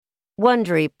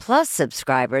Wondery Plus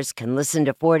subscribers can listen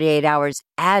to 48 Hours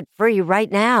ad-free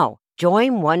right now.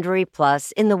 Join Wondery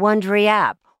Plus in the Wondery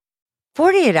app.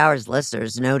 48 Hours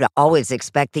listeners know to always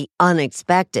expect the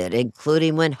unexpected,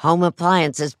 including when home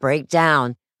appliances break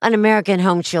down. An American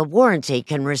Home Shield warranty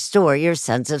can restore your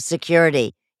sense of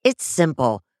security. It's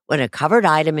simple. When a covered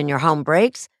item in your home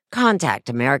breaks, contact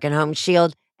American Home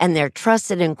Shield, and their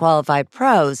trusted and qualified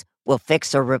pros will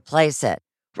fix or replace it.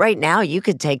 Right now, you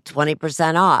could take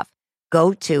 20% off.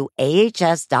 Go to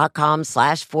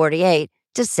ahs.com/48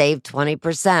 to save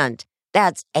 20%.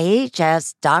 That's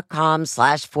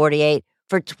ahs.com/48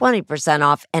 for 20%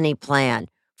 off any plan.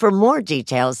 For more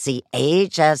details, see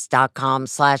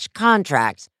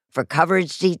ahs.com/contracts for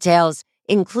coverage details,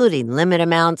 including limit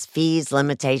amounts, fees,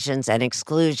 limitations, and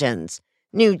exclusions.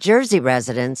 New Jersey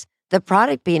residents, the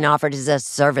product being offered is a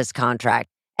service contract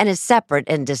and is separate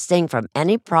and distinct from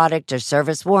any product or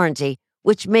service warranty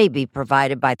which may be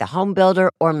provided by the home builder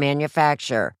or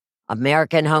manufacturer.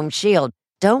 American Home Shield.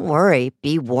 Don't worry,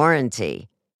 be warranty.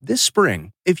 This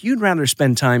spring, if you'd rather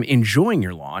spend time enjoying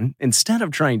your lawn instead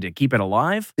of trying to keep it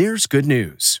alive, there's good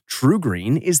news.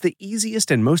 TruGreen is the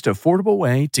easiest and most affordable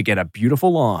way to get a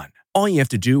beautiful lawn. All you have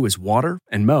to do is water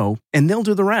and mow, and they'll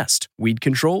do the rest. Weed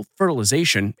control,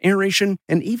 fertilization, aeration,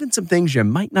 and even some things you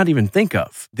might not even think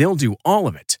of. They'll do all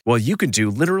of it, while you can do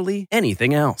literally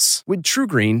anything else. With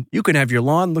TruGreen, you can have your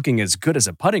lawn looking as good as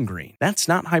a putting green. That's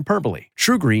not hyperbole.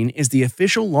 TruGreen is the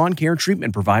official lawn care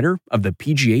treatment provider of the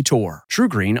PGA Tour.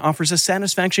 TruGreen offers a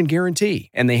satisfaction guarantee,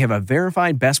 and they have a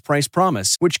verified best price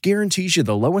promise, which guarantees you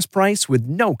the lowest price with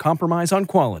no compromise on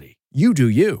quality. You do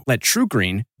you. Let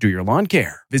TruGreen do your lawn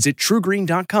care. Visit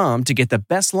TruGreen.com to get the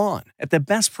best lawn at the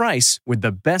best price with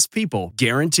the best people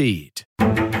guaranteed.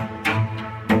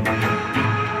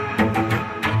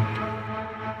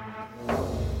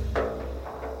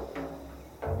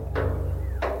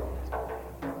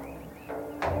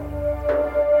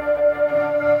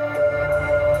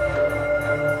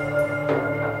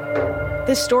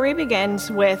 This story begins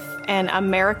with an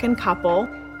American couple,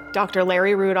 Dr.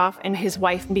 Larry Rudolph and his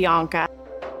wife, Bianca.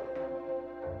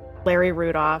 Larry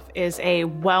Rudolph is a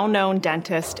well-known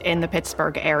dentist in the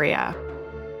Pittsburgh area.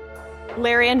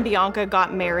 Larry and Bianca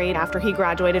got married after he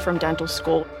graduated from dental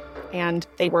school, and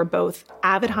they were both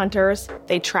avid hunters.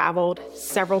 They traveled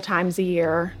several times a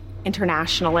year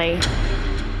internationally.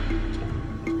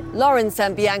 Lawrence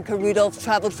and Bianca Rudolph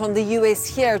traveled from the U.S.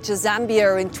 here to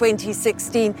Zambia in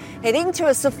 2016, heading to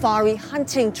a safari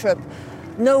hunting trip.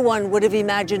 No one would have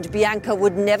imagined Bianca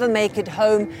would never make it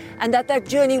home and that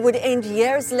journey would end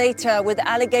years later with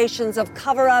allegations of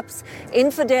cover-ups,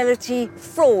 infidelity,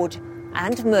 fraud,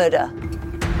 and murder.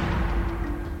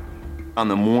 On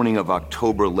the morning of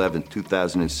October 11,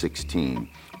 2016,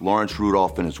 Lawrence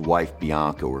Rudolph and his wife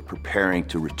Bianca were preparing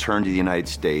to return to the United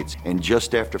States, and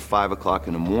just after 5 o'clock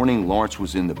in the morning, Lawrence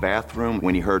was in the bathroom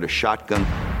when he heard a shotgun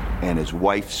and his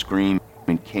wife scream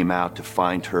and came out to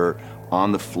find her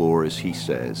on the floor, as he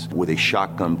says, with a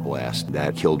shotgun blast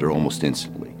that killed her almost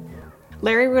instantly.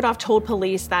 Larry Rudolph told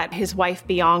police that his wife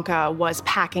Bianca was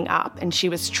packing up and she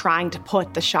was trying to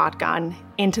put the shotgun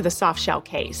into the soft shell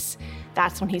case.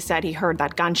 That's when he said he heard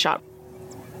that gunshot.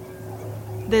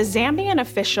 The Zambian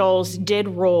officials did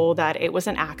rule that it was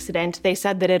an accident. They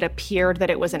said that it appeared that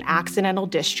it was an accidental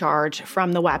discharge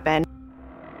from the weapon.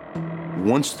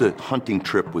 Once the hunting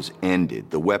trip was ended,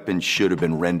 the weapon should have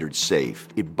been rendered safe.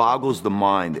 It boggles the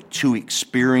mind that two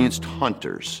experienced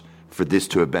hunters for this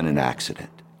to have been an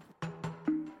accident.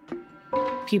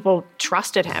 People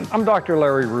trusted him. I'm Dr.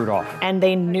 Larry Rudolph. And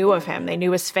they knew of him. They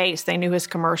knew his face. They knew his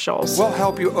commercials. We'll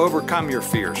help you overcome your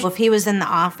fears. Well, if he was in the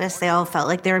office, they all felt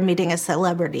like they were meeting a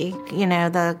celebrity. You know,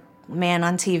 the man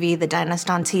on TV, the dentist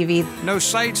on TV. No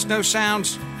sights, no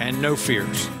sounds, and no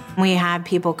fears. We had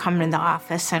people come in the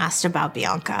office and asked about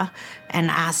Bianca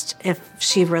and asked if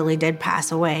she really did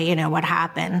pass away, you know, what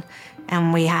happened.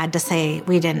 And we had to say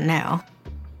we didn't know.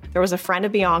 There was a friend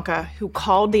of Bianca who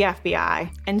called the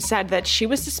FBI and said that she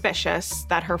was suspicious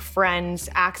that her friend's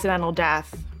accidental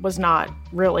death was not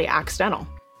really accidental.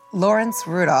 Lawrence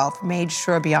Rudolph made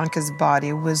sure Bianca's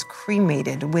body was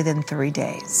cremated within 3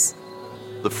 days.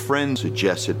 The friend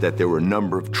suggested that there were a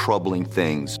number of troubling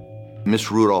things.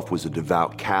 Miss Rudolph was a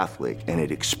devout Catholic and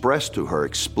had expressed to her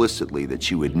explicitly that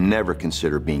she would never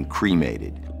consider being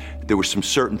cremated. There were some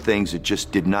certain things that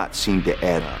just did not seem to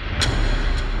add up.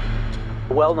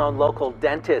 A well-known local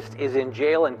dentist is in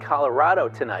jail in Colorado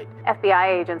tonight. FBI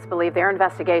agents believe their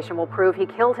investigation will prove he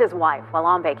killed his wife while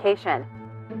on vacation.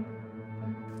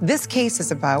 This case is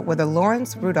about whether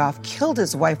Lawrence Rudolph killed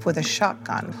his wife with a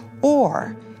shotgun,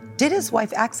 or did his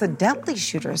wife accidentally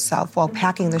shoot herself while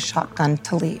packing the shotgun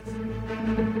to leave?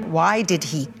 Why did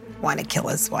he want to kill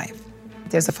his wife?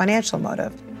 There's a financial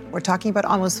motive. We're talking about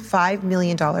almost $5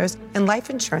 million in life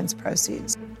insurance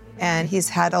proceeds. And he's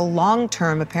had a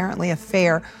long-term, apparently,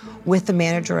 affair with the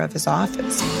manager of his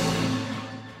office.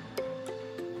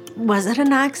 Was it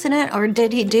an accident or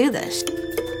did he do this?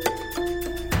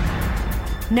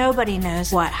 Nobody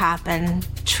knows what happened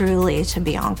truly to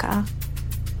Bianca,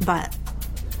 but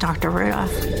Dr.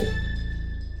 Rudolph.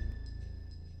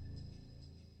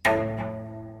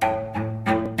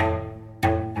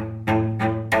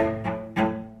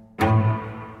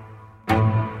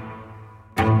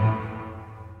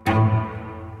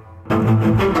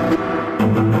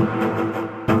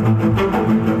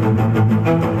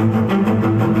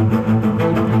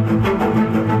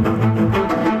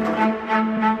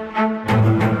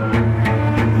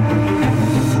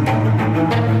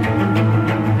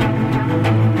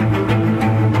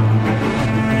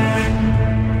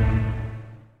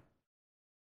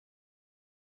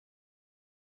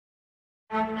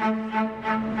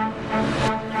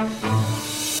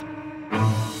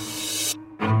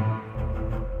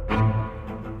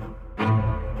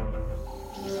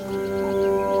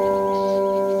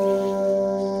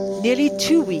 Nearly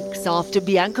 2 weeks after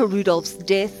Bianca Rudolph's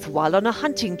death while on a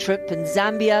hunting trip in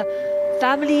Zambia,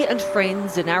 family and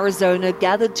friends in Arizona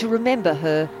gathered to remember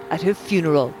her at her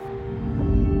funeral.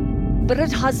 But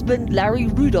at husband Larry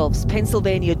Rudolph's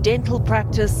Pennsylvania dental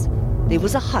practice, there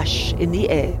was a hush in the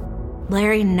air.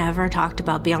 Larry never talked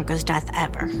about Bianca's death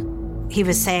ever. He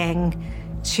was saying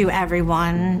to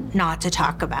everyone not to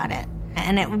talk about it,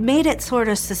 and it made it sort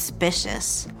of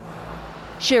suspicious.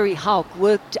 Sherry Hauk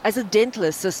worked as a dental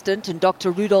assistant in Dr.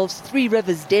 Rudolph's Three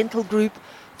Rivers Dental Group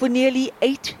for nearly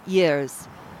 8 years.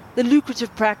 The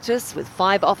lucrative practice, with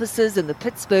 5 offices in the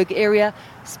Pittsburgh area,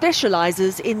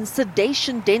 specializes in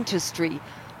sedation dentistry,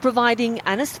 providing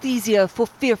anesthesia for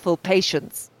fearful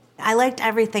patients. I liked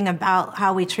everything about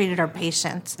how we treated our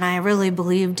patients, and I really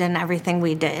believed in everything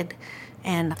we did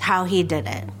and how he did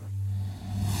it.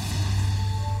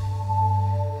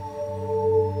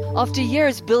 After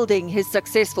years building his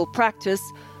successful practice,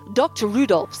 Dr.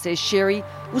 Rudolph, says Sherry,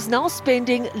 was now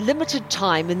spending limited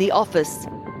time in the office.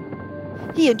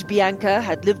 He and Bianca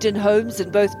had lived in homes in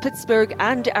both Pittsburgh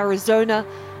and Arizona.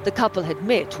 The couple had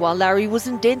met while Larry was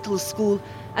in dental school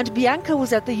and Bianca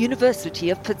was at the University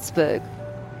of Pittsburgh.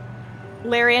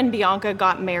 Larry and Bianca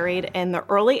got married in the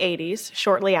early 80s,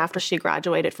 shortly after she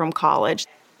graduated from college.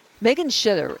 Megan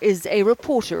Schiller is a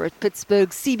reporter at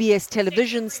Pittsburgh's CBS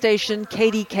television station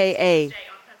KDKA.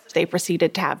 They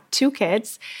proceeded to have 2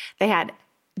 kids. They had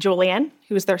Julian,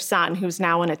 who's their son, who's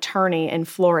now an attorney in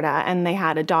Florida, and they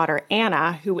had a daughter,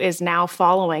 Anna, who is now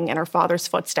following in her father's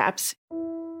footsteps.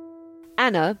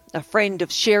 Anna, a friend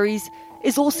of Sherry's,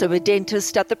 is also a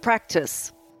dentist at the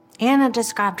practice. Anna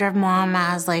described her mom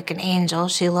as like an angel.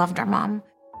 She loved her mom.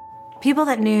 People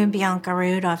that knew Bianca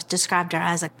Rudolph described her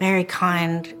as a very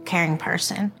kind, caring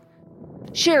person.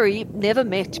 Sherry never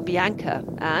met Bianca,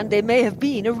 and there may have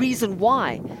been a reason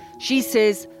why. She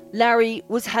says Larry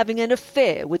was having an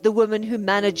affair with the woman who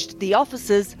managed the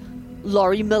offices,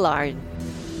 Lori Milliron.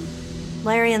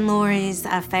 Larry and Lori's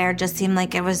affair just seemed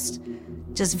like it was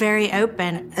just very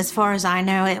open. As far as I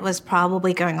know, it was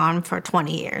probably going on for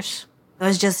 20 years. It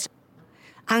was just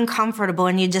uncomfortable,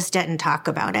 and you just didn't talk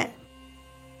about it.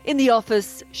 In the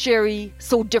office, Sherry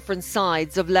saw different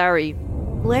sides of Larry.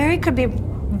 Larry could be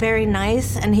very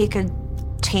nice, and he could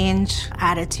change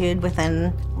attitude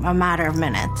within a matter of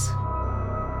minutes.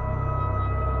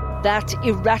 That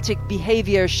erratic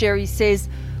behavior, Sherry says,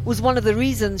 was one of the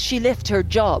reasons she left her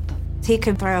job. He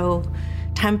could throw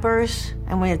tempers,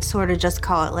 and we'd sort of just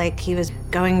call it like he was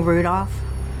going Rudolph.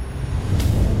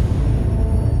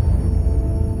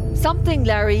 Something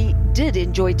Larry did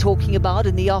enjoy talking about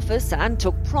in the office and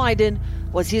took pride in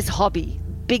was his hobby,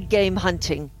 big game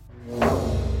hunting.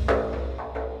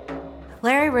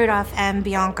 Larry Rudolph and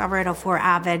Bianca Rudolph were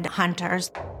avid hunters.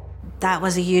 That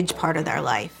was a huge part of their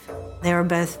life. They were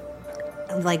both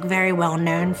very well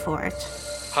known for it.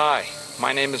 Hi,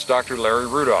 my name is Dr. Larry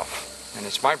Rudolph, and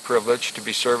it's my privilege to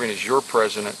be serving as your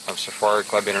president of Safari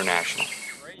Club International.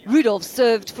 Rudolph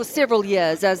served for several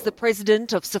years as the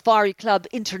president of Safari Club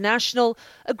International,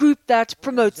 a group that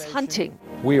promotes hunting.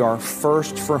 We are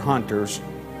first for hunters,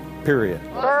 period.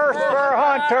 First for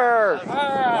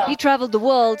hunters! He traveled the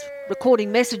world,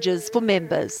 recording messages for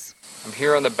members. I'm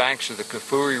here on the banks of the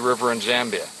Kafue River in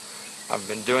Zambia. I've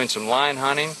been doing some lion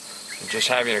hunting and just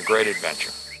having a great adventure.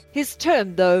 His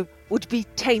term, though, would be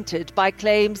tainted by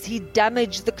claims he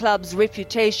damaged the club's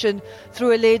reputation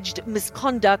through alleged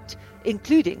misconduct,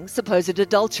 including supposed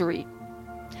adultery.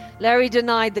 Larry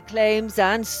denied the claims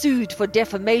and sued for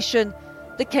defamation.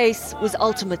 The case was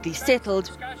ultimately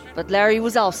settled, but Larry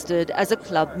was ousted as a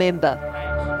club member.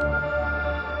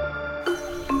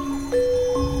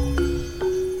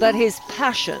 But his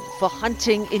passion for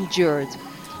hunting endured,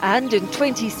 and in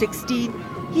 2016,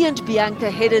 he and Bianca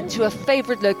headed to a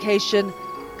favorite location,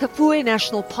 Kafue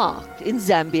National Park in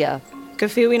Zambia.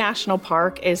 Kafue National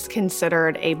Park is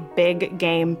considered a big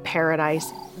game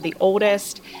paradise, the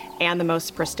oldest and the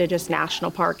most prestigious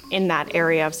national park in that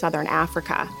area of southern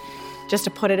Africa. Just to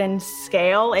put it in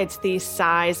scale, it's the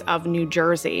size of New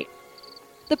Jersey.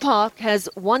 The park has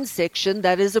one section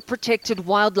that is a protected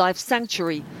wildlife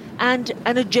sanctuary and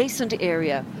an adjacent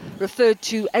area referred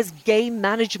to as game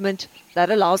management that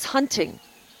allows hunting.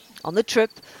 On the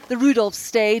trip, the Rudolphs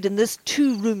stayed in this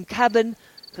 2-room cabin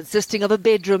consisting of a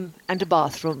bedroom and a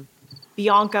bathroom.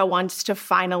 Bianca wants to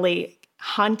finally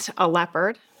hunt a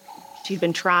leopard. She'd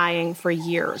been trying for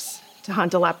years to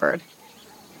hunt a leopard.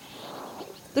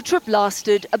 The trip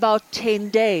lasted about 10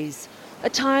 days, a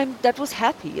time that was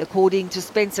happy, according to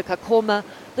Spencer Kakoma,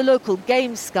 the local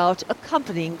game scout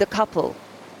accompanying the couple.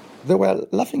 They were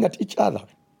laughing at each other,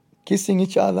 kissing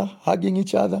each other, hugging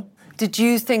each other. Did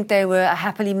you think they were a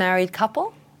happily married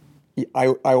couple?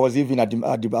 I was even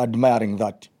admiring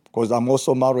that, because I'm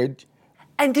also married.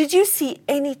 And did you see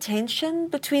any tension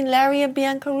between Larry and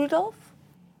Bianca Rudolph?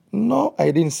 No,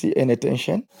 I didn't see any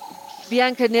tension.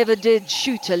 Bianca never did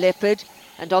shoot a leopard,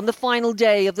 and on the final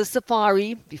day of the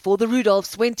safari, before the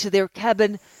Rudolphs went to their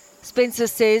cabin, Spencer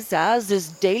says, as is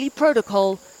daily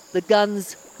protocol, the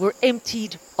guns were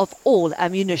emptied of all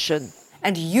ammunition.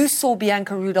 And you saw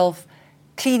Bianca Rudolph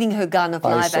cleaning her gun of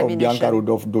live ammunition? I saw Bianca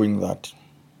Rudolph doing that.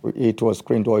 It was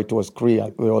clean, or it was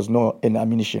clear. There was no any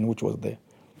ammunition which was there.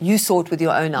 You saw it with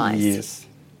your own eyes? Yes.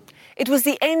 It was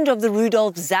the end of the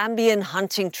Rudolph Zambian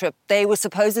hunting trip. They were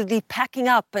supposedly packing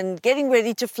up and getting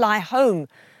ready to fly home.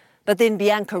 But then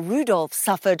Bianca Rudolph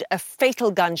suffered a fatal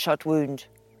gunshot wound.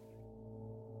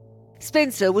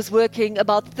 Spencer was working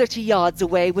about 30 yards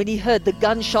away when he heard the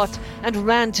gunshot and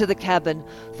ran to the cabin,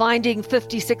 finding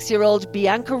 56-year-old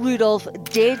Bianca Rudolph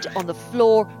dead on the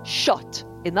floor, shot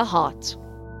in the heart.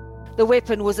 The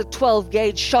weapon was a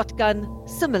 12-gauge shotgun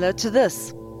similar to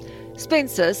this.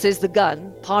 Spencer says the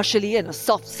gun, partially in a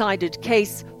soft-sided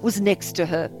case, was next to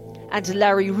her, and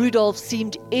Larry Rudolph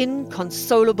seemed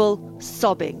inconsolable,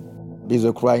 sobbing. He's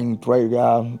crying,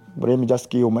 let me just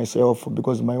kill myself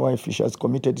because my wife, she has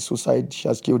committed suicide. She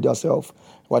has killed herself.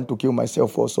 I want to kill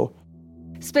myself also.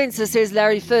 Spencer says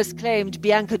Larry first claimed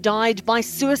Bianca died by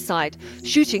suicide,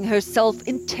 shooting herself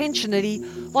intentionally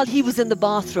while he was in the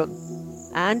bathroom.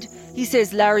 And he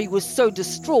says Larry was so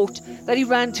distraught that he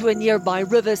ran to a nearby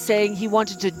river saying he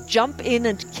wanted to jump in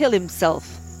and kill himself.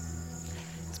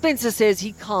 Spencer says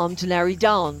he calmed Larry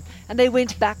down and they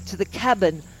went back to the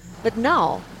cabin. But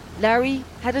now, Larry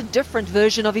had a different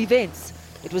version of events.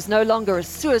 It was no longer a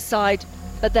suicide,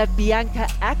 but that Bianca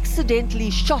accidentally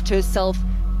shot herself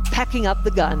packing up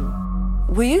the gun.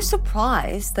 Were you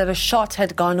surprised that a shot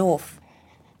had gone off?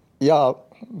 Yeah,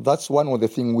 that's one of the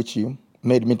things which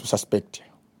made me to suspect.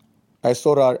 I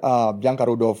saw Bianca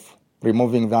Rudolph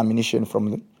removing the ammunition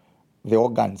from the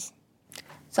organs.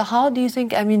 So how do you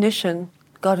think ammunition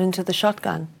got into the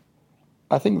shotgun?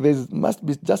 I think there must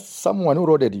be just someone who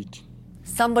loaded it.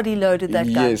 Somebody loaded that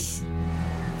gun? Yes.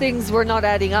 Things were not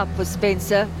adding up for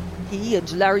Spencer. He and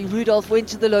Larry Rudolph went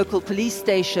to the local police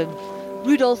station.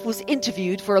 Rudolph was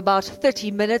interviewed for about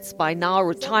 30 minutes by now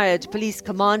retired police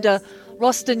commander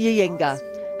Roston Yeyenga,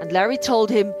 and Larry told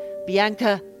him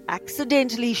Bianca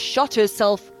accidentally shot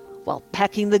herself while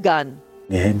packing the gun.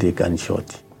 He had a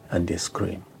gunshot and a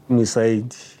scream.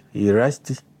 Inside, he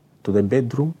rushed to the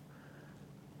bedroom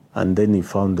and then he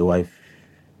found the wife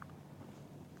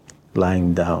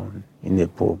lying down in a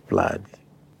pool of blood.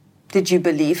 Did you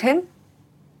believe him?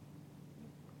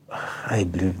 I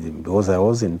believed him because I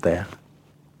wasn't there.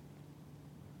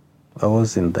 I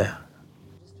wasn't there.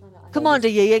 Commander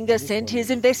Yeyenga sent his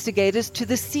investigators to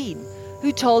the scene,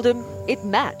 who told him it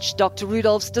matched Dr.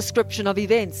 Rudolph's description of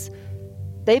events.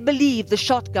 They believe the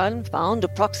shotgun, found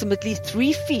approximately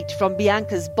 3 feet from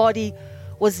Bianca's body,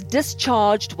 was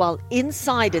discharged while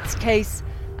inside its case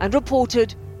and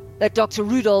reported that Dr.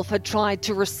 Rudolph had tried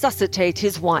to resuscitate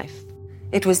his wife.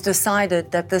 It was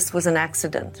decided that this was an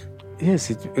accident. Yes,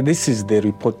 this is the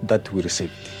report that we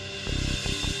received.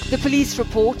 The police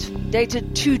report,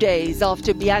 dated 2 days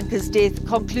after Bianca's death,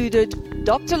 concluded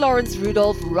Dr. Lawrence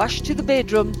Rudolph rushed to the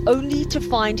bedroom only to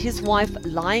find his wife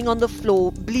lying on the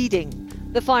floor bleeding.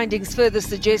 The findings further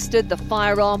suggested the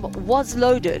firearm was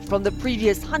loaded from the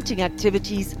previous hunting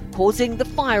activities, causing the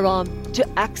firearm to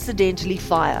accidentally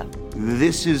fire.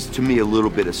 This is, to me, a little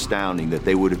bit astounding that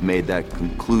they would have made that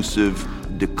conclusive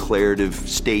declarative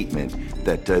statement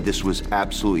that this was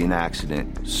absolutely an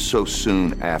accident so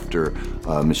soon after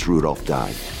Ms. Rudolph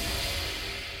died.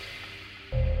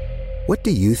 What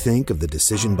do you think of the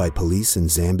decision by police in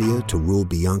Zambia to rule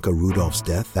Bianca Rudolph's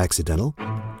death accidental?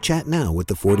 Chat now with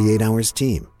the 48 Hours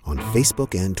team on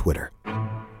Facebook and Twitter.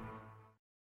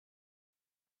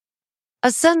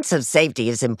 A sense of safety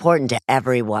is important to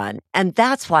everyone, and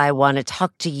that's why I want to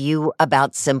talk to you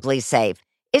about Simply Safe.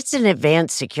 It's an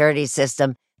advanced security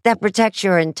system that protects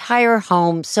your entire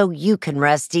home so you can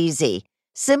rest easy.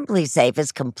 Simply Safe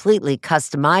is completely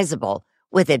customizable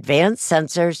with advanced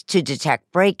sensors to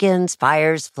detect break-ins,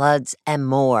 fires, floods, and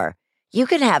more. You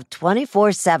can have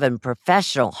 24/7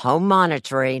 professional home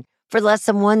monitoring for less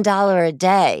than $1 a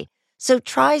day. So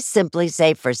try Simply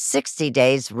Safe for 60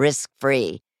 days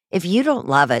risk-free. If you don't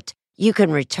love it, you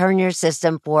can return your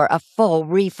system for a full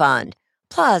refund.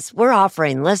 Plus, we're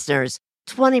offering listeners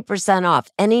 20% off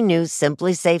any new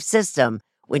Simply Safe system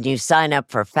when you sign up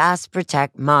for Fast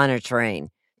Protect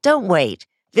monitoring. Don't wait.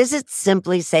 Visit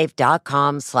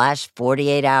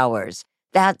simplysafe.com/48 hours.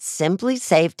 That's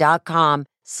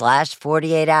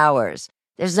simplysafe.com/48 hours.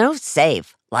 There's no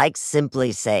safe like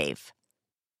Simply Safe.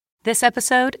 This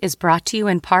episode is brought to you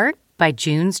in part by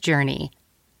June's Journey.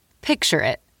 Picture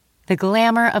it, the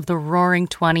glamour of the roaring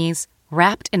 20s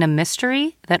wrapped in a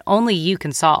mystery that only you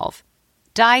can solve.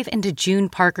 Dive into June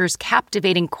Parker's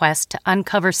captivating quest to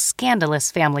uncover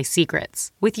scandalous family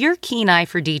secrets. With your keen eye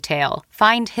for detail,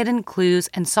 find hidden clues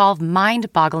and solve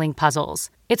mind-boggling puzzles.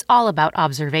 It's all about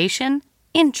observation,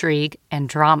 intrigue, and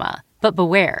drama. But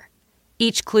beware.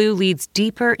 Each clue leads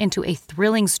deeper into a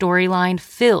thrilling storyline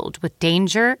filled with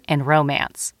danger and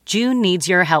romance. June needs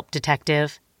your help,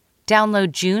 detective.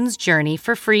 Download June's Journey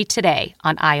for free today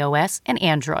on iOS and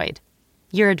Android.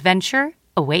 Your adventure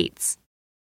awaits.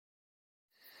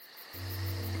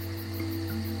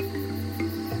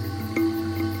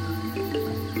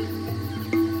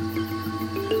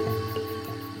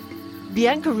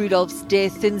 Bianca Rudolph's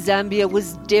death in Zambia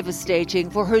was devastating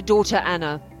for her daughter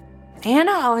Anna.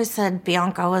 Anna always said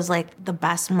Bianca was like the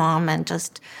best mom and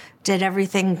just did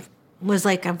everything, was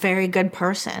like a very good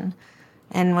person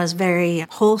and was very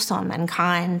wholesome and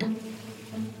kind.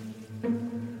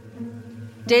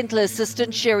 Dental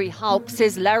assistant Sherry Haupt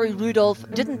says Larry Rudolph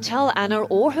didn't tell Anna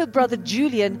or her brother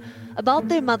Julian about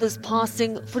their mother's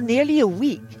passing for nearly a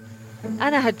week.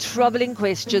 Anna had troubling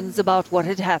questions about what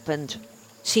had happened.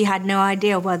 She had no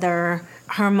idea whether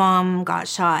her mom got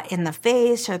shot in the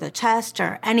face or the chest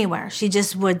or anywhere. She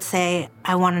just would say,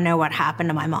 I want to know what happened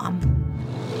to my mom.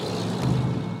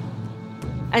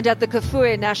 And at the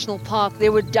Kafue National Park,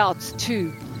 there were doubts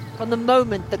too, from the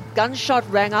moment the gunshot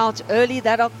rang out early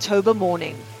that October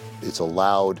morning. It's a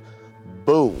loud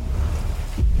boom.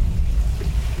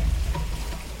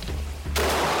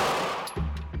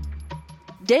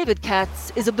 David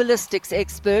Katz is a ballistics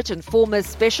expert and former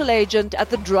special agent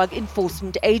at the Drug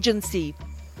Enforcement Agency.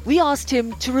 We asked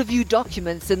him to review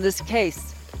documents in this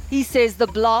case. He says the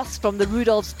blast from the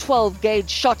Rudolph's 12-gauge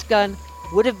shotgun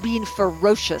would have been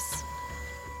ferocious.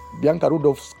 Bianca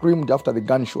Rudolph screamed after the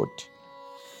gunshot.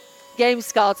 Game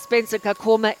scout Spencer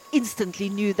Kakoma instantly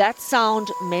knew that sound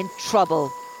meant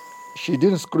trouble. She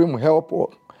didn't scream help,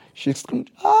 or she screamed,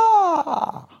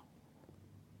 ah!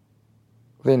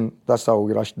 Then that's how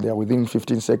we rushed there. Within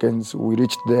 15 seconds, we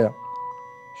reached there.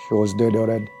 She was dead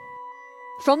already.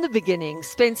 From the beginning,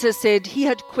 Spencer said he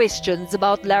had questions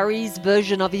about Larry's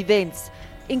version of events,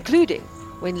 including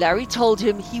when Larry told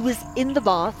him he was in the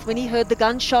bath when he heard the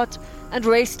gunshot and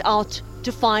raced out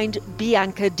to find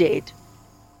Bianca dead.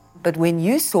 But when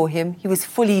you saw him, he was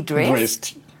fully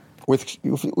dressed? With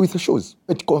shoes.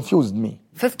 It confused me.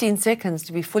 15 seconds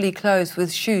to be fully clothed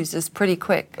with shoes is pretty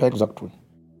quick. Exactly.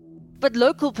 But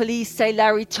local police say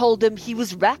Larry told them he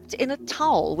was wrapped in a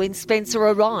towel when Spencer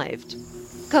arrived.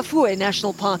 Kafue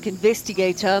National Park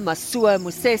investigator Masua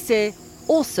Musese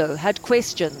also had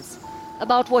questions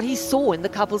about what he saw in the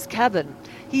couple's cabin.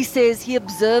 He says he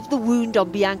observed the wound on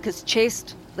Bianca's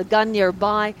chest, the gun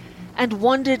nearby, and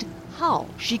wondered how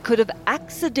she could have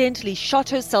accidentally shot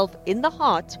herself in the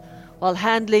heart while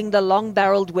handling the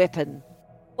long-barreled weapon.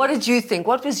 What did you think?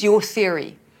 What was your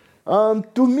theory?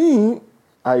 To me,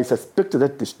 I suspected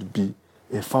that this to be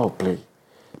a foul play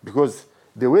because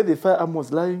the way the firearm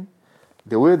was lying,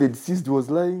 the way the deceased was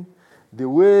lying, the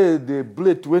way the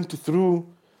bullet went through,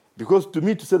 because to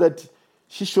me to say that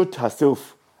she shot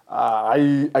herself,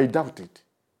 I doubt it.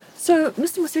 So,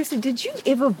 Mr. Musese, did you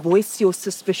ever voice your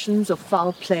suspicions of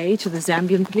foul play to the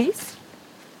Zambian police?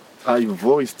 I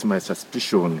voiced my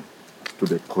suspicion to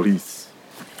the police.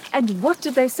 And what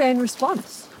did they say in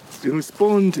response? In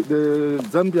response, the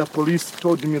Zambia police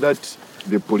told me that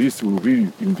the police will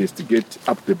really investigate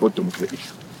up the bottom of the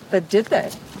issue. But did they?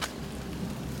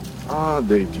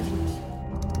 They didn't.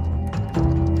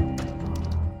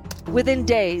 Within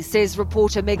days, says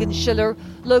reporter Megan Schiller,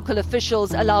 local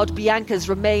officials allowed Bianca's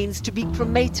remains to be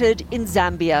cremated in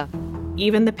Zambia.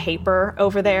 Even the paper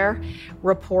over there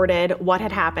reported what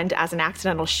had happened as an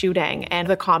accidental shooting, and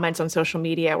the comments on social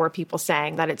media were people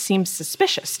saying that it seems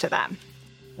suspicious to them.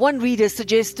 One reader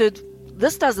suggested,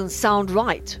 "This doesn't sound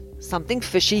right. Something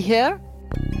fishy here?"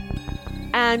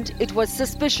 And it was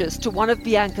suspicious to one of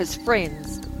Bianca's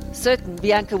friends. Certain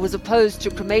Bianca was opposed to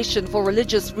cremation for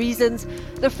religious reasons,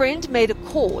 the friend made a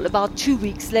call about 2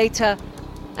 weeks later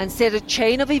and set a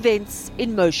chain of events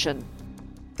in motion.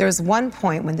 There was one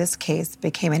point when this case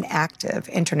became an active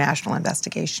international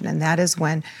investigation, and that is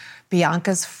when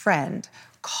Bianca's friend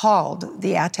called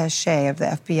the attaché of the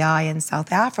FBI in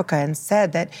South Africa and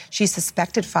said that she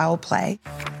suspected foul play.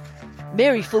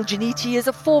 Mary Fulginiti is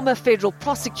a former federal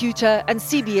prosecutor and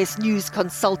CBS News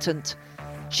consultant.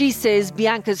 She says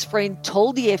Bianca's friend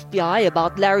told the FBI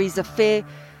about Larry's affair,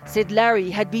 said Larry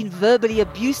had been verbally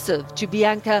abusive to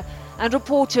Bianca, and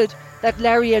reported that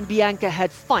Larry and Bianca had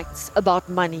fights about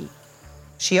money.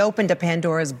 She opened a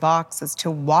Pandora's box as to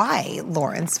why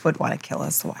Lawrence would want to kill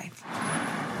his wife.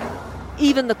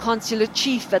 Even the consular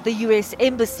chief at the U.S.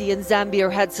 Embassy in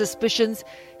Zambia had suspicions.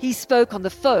 He spoke on the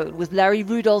phone with Larry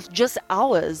Rudolph just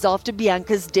hours after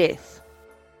Bianca's death.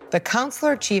 The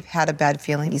consular chief had a bad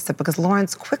feeling, he said, because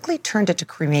Lawrence quickly turned it to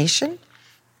cremation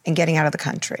and getting out of the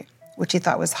country, which he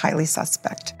thought was highly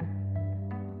suspect.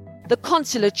 The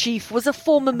consular chief was a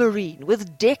former Marine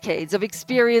with decades of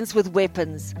experience with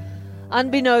weapons.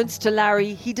 Unbeknownst to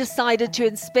Larry, he decided to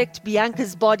inspect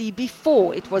Bianca's body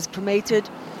before it was cremated.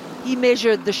 He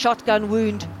measured the shotgun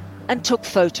wound and took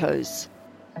photos.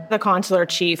 The consular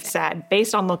chief said,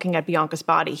 based on looking at Bianca's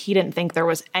body, he didn't think there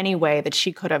was any way that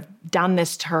she could have done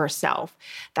this to herself,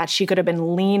 that she could have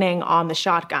been leaning on the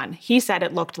shotgun. He said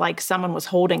it looked like someone was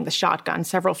holding the shotgun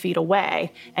several feet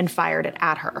away and fired it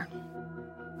at her.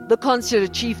 The consular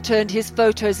chief turned his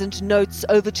photos and notes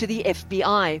over to the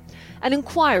FBI. An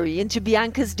inquiry into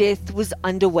Bianca's death was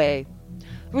underway.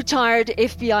 Retired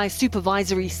FBI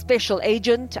supervisory special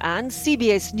agent and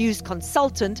CBS News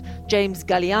consultant James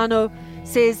Galliano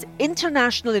says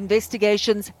international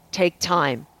investigations take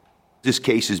time. This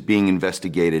case is being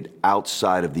investigated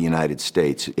outside of the United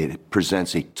States. It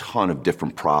presents a ton of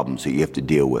different problems that you have to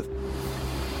deal with.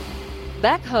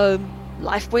 Back home,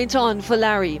 life went on for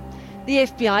Larry. The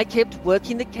FBI kept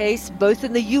working the case both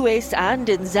in the US and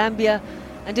in Zambia,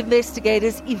 and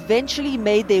investigators eventually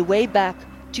made their way back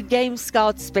to game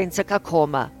scout Spencer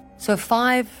Kakoma. So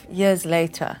 5 years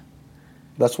later,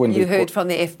 that's when you heard from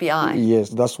the FBI? Yes,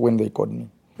 that's when they called me.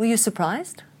 Were you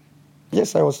surprised?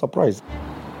 Yes, I was surprised.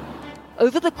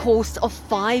 Over the course of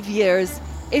 5 years,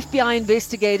 FBI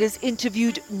investigators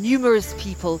interviewed numerous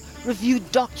people, reviewed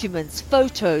documents,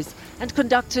 photos, and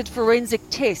conducted forensic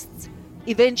tests,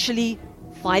 eventually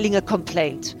filing a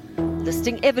complaint,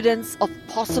 listing evidence of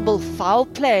possible foul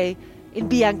play in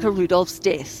Bianca Rudolph's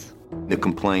death. The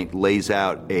complaint lays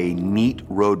out a neat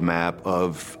roadmap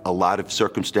of a lot of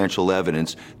circumstantial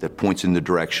evidence that points in the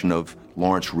direction of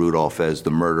Lawrence Rudolph as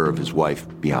the murderer of his wife,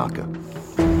 Bianca.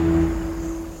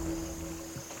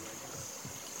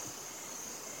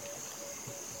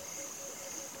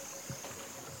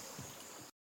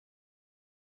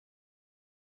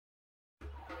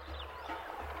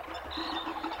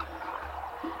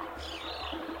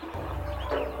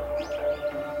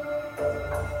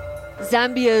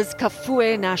 Zambia's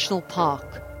Kafue National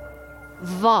Park.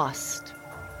 Vast,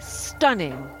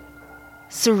 stunning,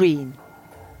 serene.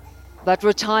 But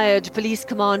retired police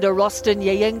commander Rostin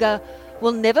Yeyenga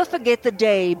will never forget the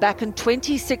day back in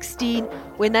 2016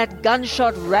 when that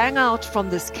gunshot rang out from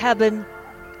this cabin,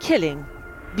 killing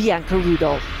Bianca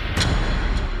Rudolph.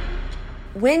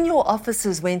 When your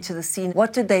officers went to the scene,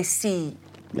 what did they see?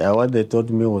 Yeah, what they told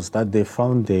me was that they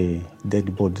found the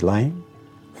dead body lying,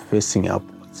 facing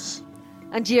upwards.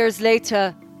 And years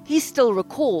later, he still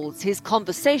recalls his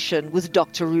conversation with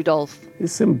Dr. Rudolph. He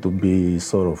seemed to be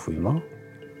sorrowful, you know?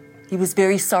 He was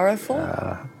very sorrowful?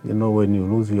 You know, when you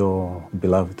lose your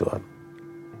beloved one,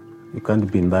 you can't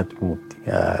be in that mood.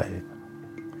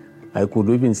 I could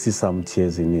even see some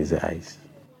tears in his eyes.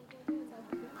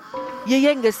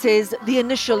 Yeyenga says the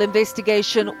initial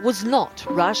investigation was not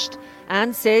rushed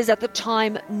and says at the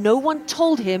time no one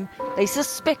told him they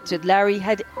suspected Larry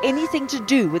had anything to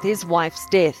do with his wife's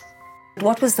death.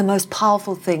 What was the most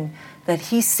powerful thing that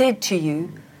he said to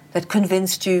you that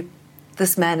convinced you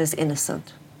this man is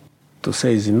innocent? To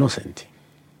say he's innocent.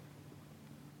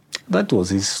 That was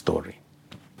his story.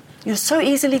 You're so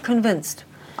easily convinced.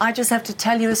 I just have to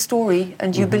tell you a story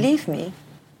and you believe me.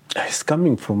 It's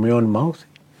coming from your own mouth.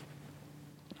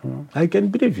 I can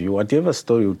believe you. Whatever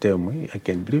story you tell me, I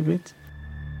can believe it.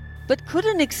 But could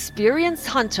an experienced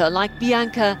hunter like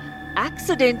Bianca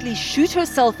accidentally shoot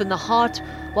herself in the heart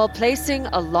while placing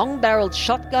a long-barreled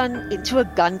shotgun into a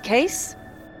gun case?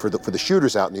 For the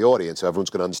shooters out in the audience, everyone's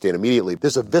going to understand immediately,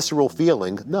 there's a visceral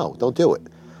feeling, no, don't do it.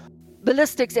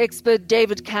 Ballistics expert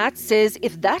David Katz says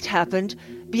if that happened,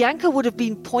 Bianca would have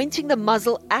been pointing the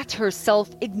muzzle at herself,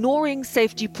 ignoring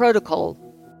safety protocol.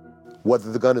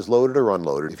 Whether the gun is loaded or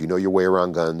unloaded, if you know your way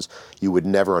around guns, you would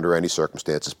never under any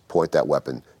circumstances point that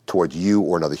weapon towards you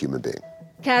or another human being.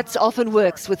 Katz often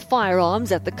works with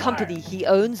firearms at the company he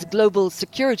owns, Global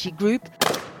Security Group.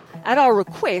 At our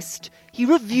request, he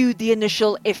reviewed the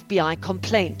initial FBI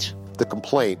complaint. The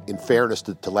complaint, in fairness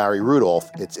to Larry Rudolph,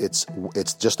 it's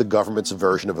just the government's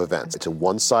version of events. It's a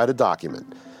one-sided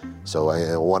document. So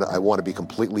I want to be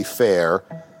completely fair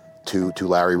to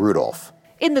Larry Rudolph.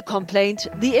 In the complaint,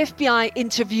 the FBI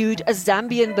interviewed a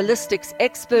Zambian ballistics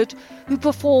expert who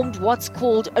performed what's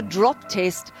called a drop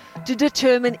test to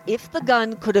determine if the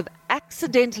gun could have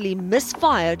accidentally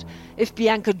misfired if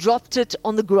Bianca dropped it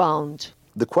on the ground.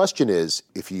 The question is,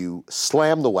 if you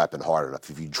slam the weapon hard enough,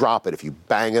 if you drop it, if you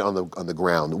bang it on the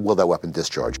ground, will that weapon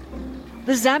discharge?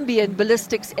 The Zambian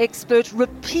ballistics expert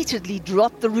repeatedly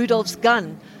dropped the Rudolph's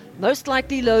gun, most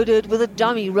likely loaded with a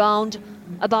dummy round,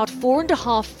 about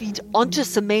 4.5 feet onto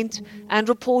cement, and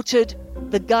reported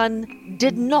the gun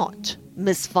did not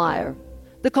misfire.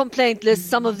 The complaint lists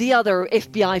some of the other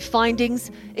FBI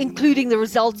findings, including the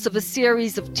results of a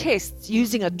series of tests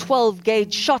using a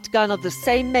 12-gauge shotgun of the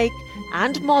same make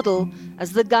and model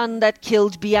as the gun that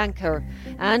killed Bianca,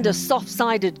 and a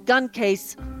soft-sided gun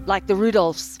case like the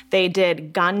Rudolphs. They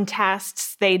did gun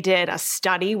tests. They did a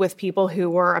study with people who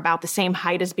were about the same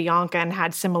height as Bianca and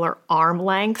had similar arm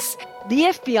lengths. The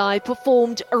FBI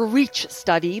performed a reach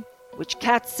study, which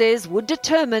Katz says would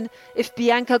determine if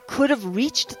Bianca could have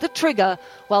reached the trigger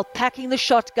while packing the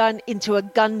shotgun into a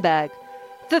gun bag.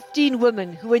 15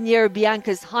 women who were near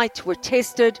Bianca's height were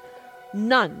tested.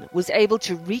 None was able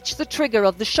to reach the trigger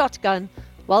of the shotgun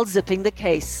while zipping the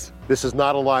case. This is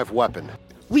not a live weapon.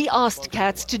 We asked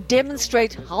Katz to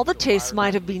demonstrate how the test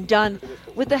might have been done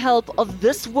with the help of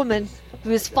this woman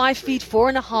who is 5 feet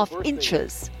 4.5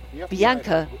 inches.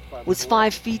 Bianca was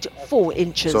 5 feet 4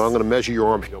 inches. So I'm going to measure your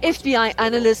arm. FBI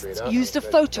analysts used a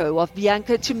photo of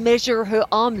Bianca to measure her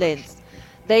arm length.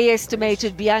 They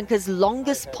estimated Bianca's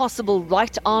longest possible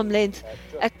right arm length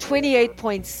at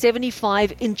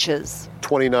 28.75 inches.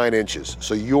 29 inches.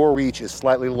 So your reach is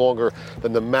slightly longer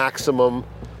than the maximum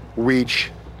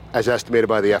reach as estimated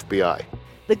by the FBI.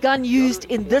 The gun used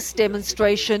in this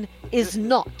demonstration is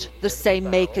not the same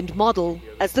make and model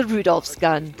as the Rudolph's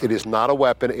gun. It is not a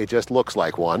weapon, it just looks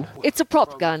like one. It's a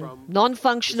prop gun,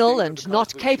 non-functional and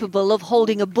not capable of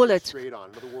holding a bullet.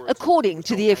 According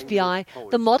to the FBI,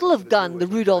 the model of gun the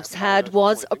Rudolphs had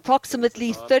was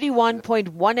approximately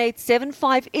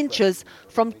 31.1875 inches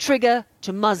from trigger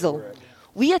to muzzle.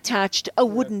 We attached a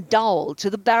wooden dowel to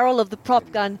the barrel of the prop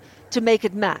gun to make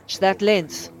it match that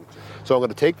length. So I'm going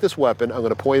to take this weapon, I'm going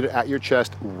to point it at your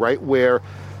chest right where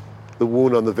the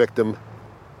wound on the victim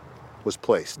was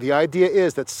placed. The idea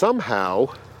is that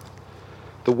somehow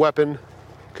the weapon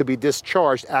could be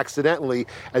discharged accidentally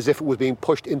as if it was being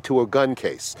pushed into a gun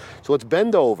case. So let's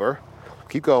bend over.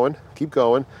 Keep going, keep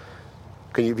going.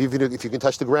 If you can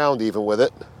touch the ground even with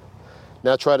it.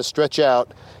 Now try to stretch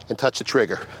out and touch the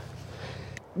trigger.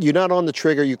 You're not on the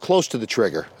trigger, you're close to the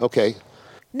trigger. Okay.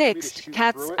 Next,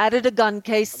 Katz added a gun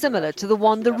case similar to the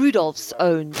one the Rudolphs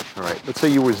owned. All right, let's say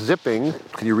you were zipping.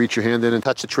 Can you reach your hand in and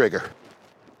touch the trigger?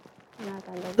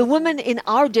 The woman in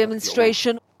our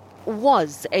demonstration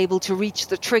was able to reach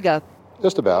the trigger.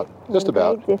 Just about.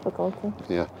 Great difficulty.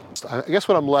 Yeah. I guess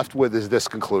what I'm left with is this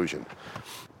conclusion.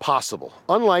 Possible.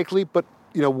 Unlikely, but,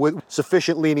 with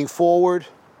sufficient leaning forward.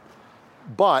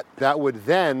 But that would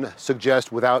then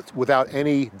suggest, without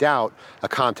any doubt, a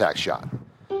contact shot.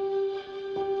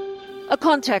 A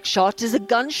contact shot is a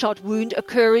gunshot wound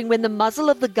occurring when the muzzle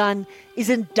of the gun is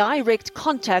in direct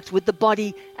contact with the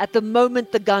body at the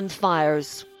moment the gun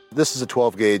fires. This is a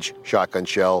 12-gauge shotgun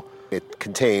shell. It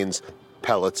contains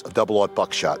pellets of double-aught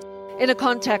buckshot. In a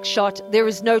contact shot, there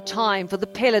is no time for the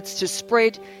pellets to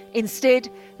spread. Instead,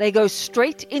 they go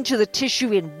straight into the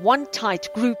tissue in one tight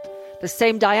group, the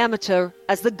same diameter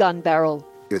as the gun barrel.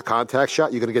 With contact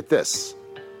shot, you're going to get this.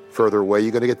 Further away,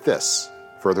 you're going to get this.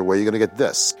 Further away, you're going to get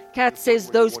this. Katz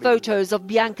says those photos of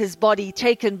Bianca's body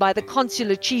taken by the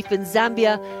consular chief in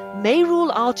Zambia may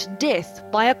rule out death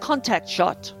by a contact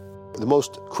shot. The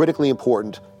most critically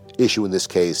important issue in this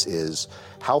case is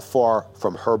how far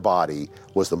from her body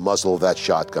was the muzzle of that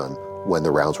shotgun when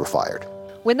the rounds were fired.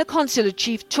 When the consular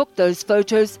chief took those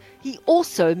photos, he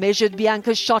also measured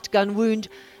Bianca's shotgun wound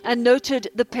and noted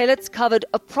the pellets covered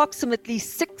approximately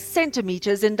 6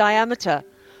 centimeters in diameter,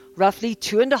 roughly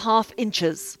 2.5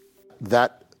 inches.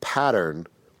 That pattern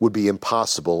would be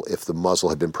impossible if the muzzle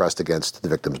had been pressed against the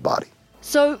victim's body.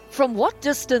 So, from what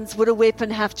distance would a weapon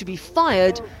have to be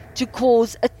fired to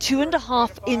cause a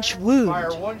 2.5-inch wound?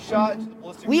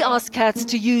 We asked Katz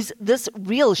to use this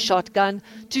real shotgun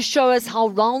to show us how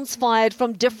rounds fired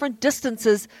from different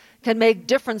distances can make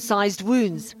different-sized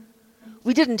wounds.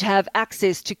 We didn't have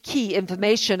access to key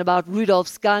information about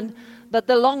Rudolph's gun, but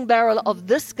the long barrel of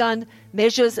this gun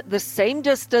measures the same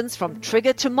distance from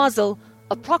trigger to muzzle,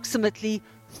 approximately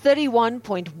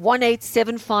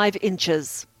 31.1875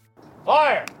 inches.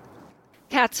 Fire!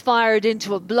 Katz fired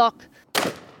into a block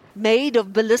made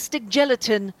of ballistic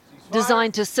gelatin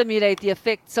designed to simulate the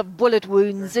effects of bullet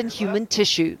wounds in human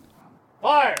tissue.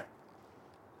 Fire!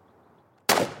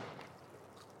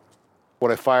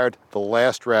 When I fired the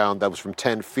last round, that was from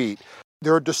 10 feet,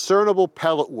 there are discernible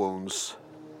pellet wounds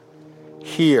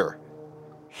here,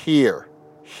 here,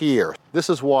 here. This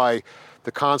is why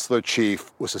the consular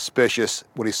chief was suspicious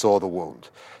when he saw the wound,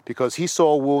 because he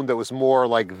saw a wound that was more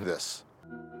like this.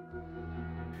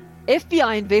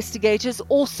 FBI investigators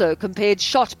also compared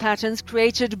shot patterns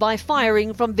created by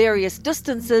firing from various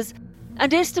distances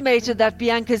and estimated that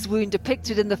Bianca's wound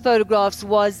depicted in the photographs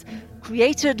was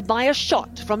created by a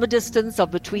shot from a distance of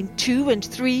between 2 and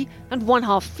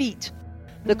 3.5 feet.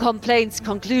 The complaint's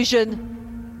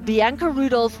conclusion: Bianca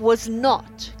Rudolph was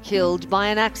not killed by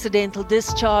an accidental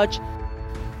discharge.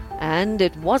 And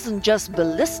it wasn't just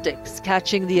ballistics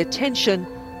catching the attention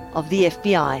of the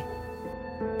FBI.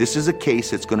 This is a case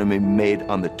that's going to be made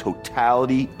on the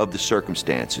totality of the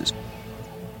circumstances.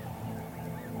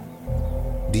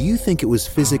 Do you think it was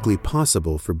physically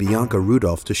possible for Bianca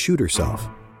Rudolph to shoot herself?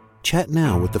 Chat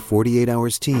now with the 48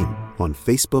 Hours team on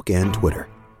Facebook and Twitter.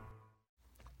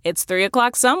 It's 3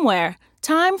 o'clock somewhere.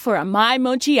 Time for a My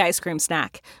Mochi ice cream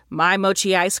snack. My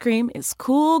Mochi ice cream is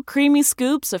cool, creamy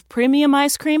scoops of premium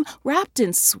ice cream wrapped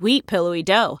in sweet, pillowy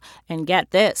dough. And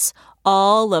get this,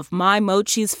 all of My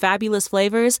Mochi's fabulous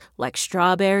flavors like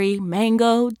strawberry,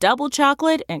 mango, double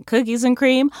chocolate, and cookies and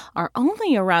cream are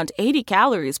only around 80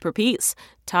 calories per piece.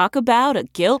 Talk about a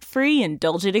guilt-free,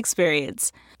 indulgent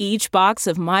experience. Each box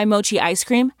of My Mochi ice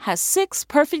cream has 6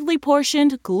 perfectly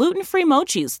portioned, gluten-free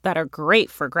mochis that are great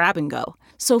for grab and go.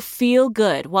 So feel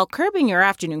good while curbing your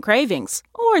afternoon cravings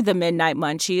or the midnight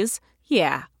munchies.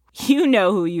 Yeah, you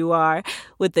know who you are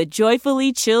with the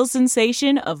joyfully chill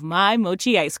sensation of My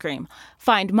Mochi ice cream.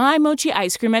 Find My Mochi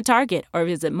ice cream at Target or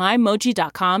visit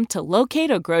mymochi.com to locate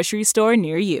a grocery store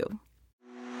near you.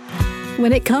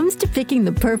 When it comes to picking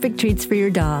the perfect treats for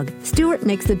your dog, Stewart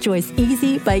makes the choice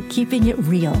easy by keeping it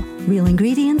real. Real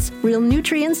ingredients, real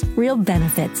nutrients, real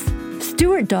benefits.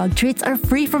 Stewart dog treats are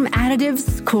free from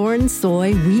additives, corn,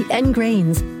 soy, wheat, and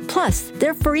grains. Plus,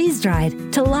 they're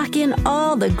freeze-dried to lock in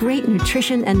all the great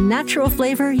nutrition and natural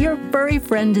flavor your furry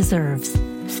friend deserves.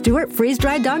 Stewart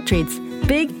freeze-dried dog treats.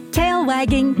 Big,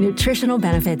 tail-wagging nutritional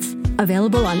benefits.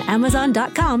 Available on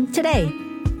Amazon.com today.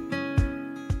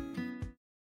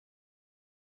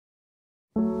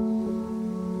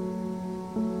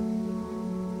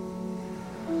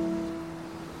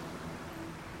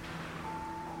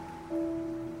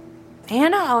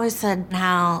 Anna always said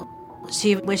how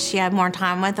she wished she had more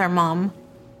time with her mom.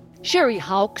 Sherry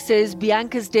Hauk says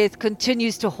Bianca's death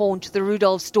continues to haunt the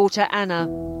Rudolph's daughter, Anna.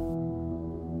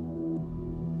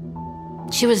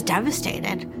 She was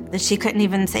devastated that she couldn't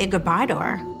even say goodbye to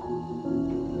her.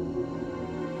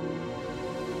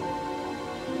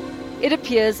 It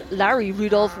appears Larry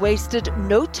Rudolph wasted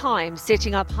no time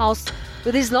setting up house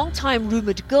with his longtime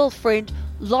rumored girlfriend,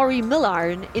 Lori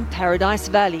Milliron, in Paradise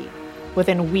Valley.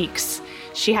 Within weeks,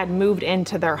 she had moved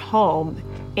into their home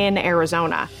in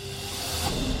Arizona.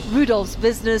 Rudolph's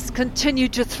business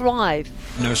continued to thrive.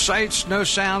 No sights, no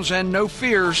sounds, and no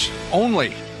fears,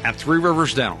 only at Three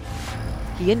Rivers Dental.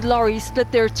 He and Lori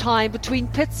split their time between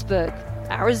Pittsburgh,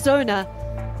 Arizona,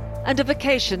 and a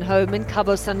vacation home in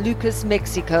Cabo San Lucas,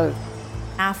 Mexico.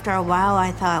 After a while,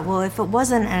 I thought, well, if it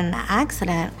wasn't an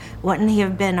accident, wouldn't he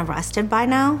have been arrested by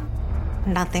now?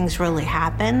 Nothing's really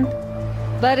happened.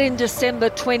 But in December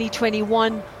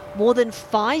 2021, more than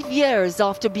 5 years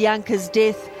after Bianca's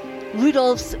death,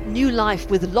 Rudolph's new life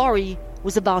with Lori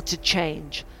was about to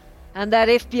change. And that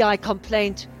FBI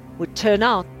complaint would turn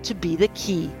out to be the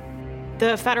key.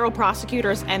 The federal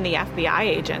prosecutors and the FBI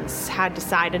agents had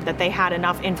decided that they had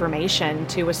enough information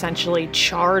to essentially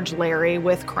charge Larry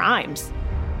with crimes.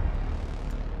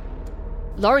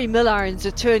 Laurie Milliron's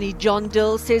attorney, John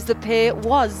Dill, says the pair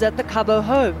was at the Cabo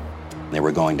home. They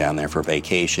were going down there for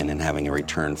vacation and having a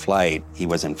return flight. He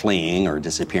wasn't fleeing or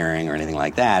disappearing or anything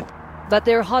like that. But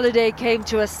their holiday came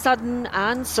to a sudden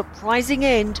and surprising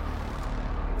end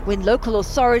when local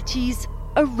authorities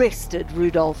arrested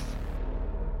Rudolph.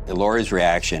 Laurie's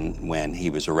reaction when he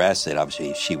was arrested,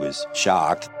 obviously she was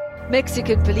shocked.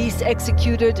 Mexican police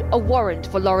executed a warrant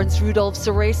for Lawrence Rudolph's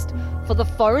arrest for the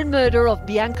foreign murder of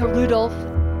Bianca Rudolph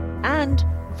and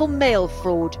for mail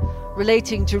fraud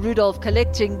relating to Rudolph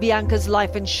collecting Bianca's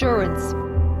life insurance.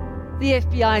 The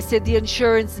FBI said the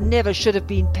insurance never should have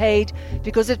been paid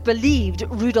because it believed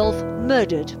Rudolph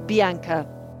murdered Bianca.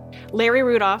 Larry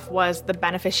Rudolph was the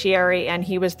beneficiary, and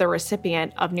he was the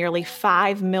recipient of nearly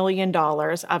 $5 million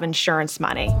of insurance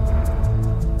money.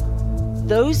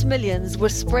 Those millions were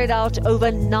spread out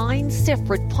over 9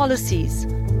 separate policies.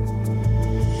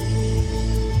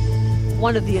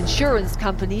 One of the insurance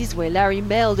companies where Larry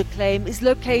mailed a claim is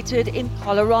located in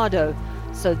Colorado,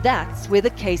 so that's where the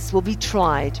case will be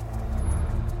tried.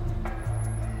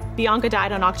 Bianca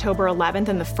died on October 11th,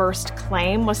 and the first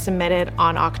claim was submitted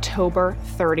on October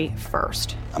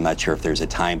 31st. I'm not sure if there's a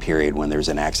time period when there's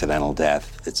an accidental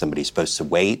death that somebody's supposed to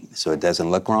wait so it doesn't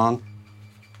look wrong.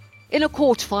 In a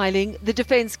court filing, the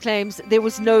defense claims there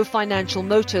was no financial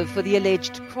motive for the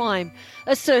alleged crime,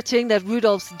 asserting that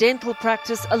Rudolph's dental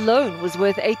practice alone was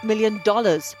worth $8 million.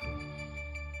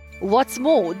 What's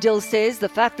more, Dill says the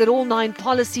fact that all 9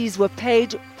 policies were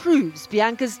paid proves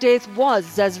Bianca's death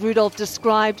was, as Rudolph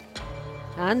described,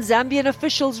 and Zambian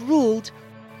officials ruled,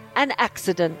 an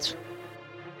accident.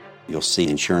 You'll see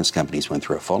insurance companies went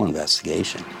through a full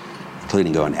investigation,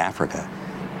 including going to Africa.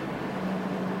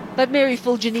 But Mary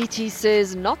Fulginiti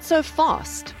says not so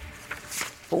fast.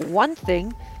 For one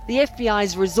thing, the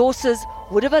FBI's resources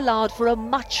would have allowed for a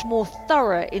much more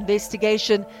thorough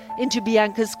investigation into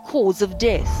Bianca's cause of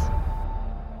death.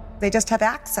 They just have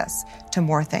access to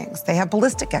more things. They have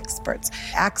ballistic experts,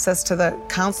 access to the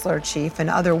counselor chief and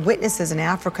other witnesses in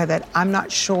Africa that I'm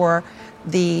not sure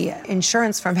the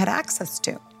insurance firm had access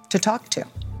to talk to.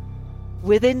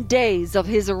 Within days of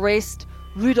his arrest,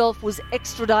 Rudolph was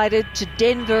extradited to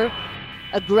Denver.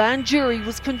 A grand jury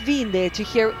was convened there to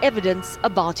hear evidence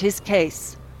about his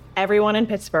case. Everyone in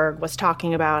Pittsburgh was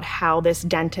talking about how this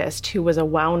dentist, who was a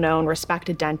well-known,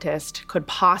 respected dentist, could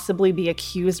possibly be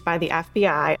accused by the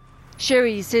FBI.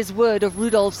 Sherry says word of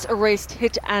Rudolph's arrest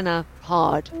hit Anna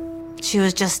hard. She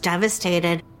was just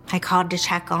devastated. I called to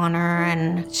check on her,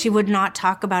 and she would not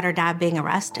talk about her dad being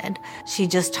arrested. She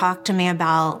just talked to me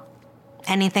about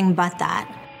anything but that.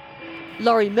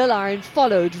 Laurie Milliron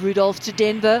followed Rudolph to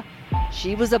Denver.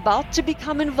 She was about to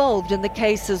become involved in the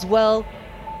case as well,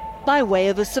 by way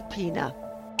of a subpoena.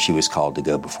 She was called to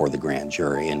go before the grand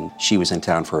jury, and she was in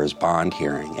town for his bond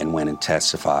hearing and went and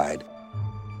testified.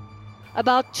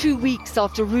 About 2 weeks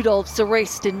after Rudolph's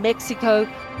arrest in Mexico,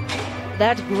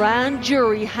 that grand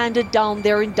jury handed down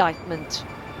their indictment.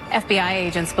 FBI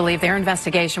agents believe their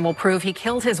investigation will prove he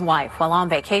killed his wife while on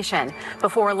vacation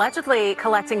before allegedly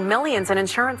collecting millions in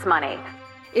insurance money.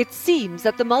 It seems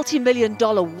that the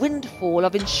multi-million-dollar windfall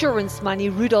of insurance money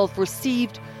Rudolph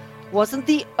received wasn't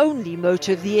the only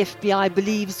motive the FBI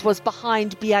believes was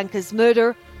behind Bianca's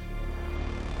murder.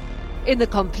 In the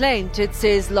complaint, it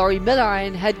says Laurie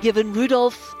Milliron had given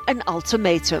Rudolph an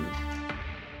ultimatum.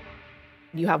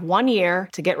 You have 1 year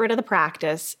to get rid of the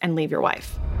practice and leave your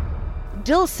wife.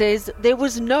 Dill says there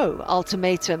was no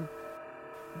ultimatum.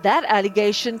 That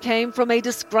allegation came from a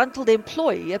disgruntled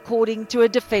employee, according to a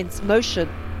defense motion.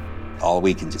 All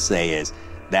we can just say is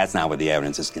that's not what the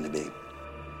evidence is going to be.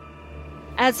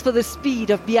 As for the speed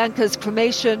of Bianca's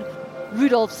cremation,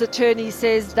 Rudolph's attorney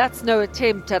says that's no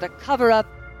attempt at a cover-up,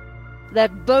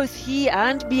 that both he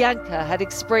and Bianca had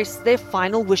expressed their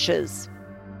final wishes.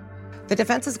 The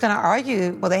defense is going to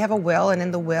argue, well, they have a will, and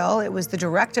in the will, it was the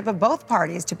directive of both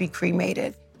parties to be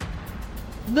cremated.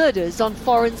 Murders on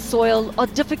foreign soil are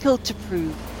difficult to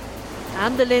prove,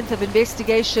 and the length of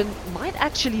investigation might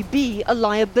actually be a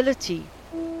liability.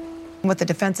 What the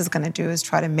defense is going to do is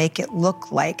try to make it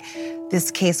look like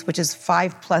this case, which is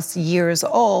 5+ years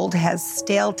old, has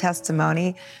stale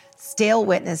testimony, stale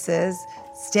witnesses,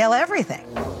 stale everything.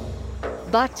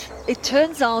 But it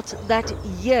turns out that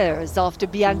years after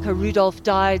Bianca Rudolph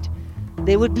died,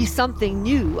 there would be something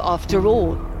new after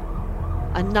all.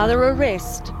 Another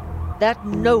arrest that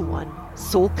no one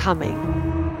saw coming.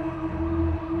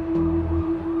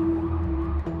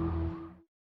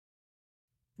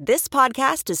 This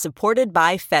podcast is supported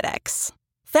by FedEx.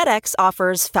 FedEx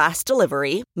offers fast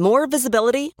delivery, more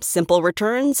visibility, simple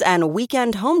returns, and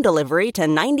weekend home delivery to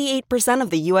 98% of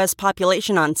the U.S.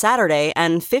 population on Saturday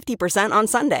and 50% on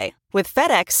Sunday. With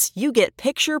FedEx, you get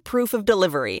picture proof of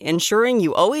delivery, ensuring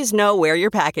you always know where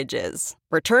your package is.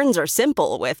 Returns are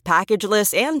simple with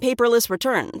packageless and paperless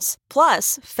returns.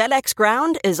 Plus, FedEx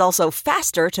Ground is also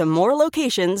faster to more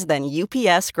locations than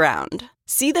UPS Ground.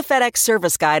 See the FedEx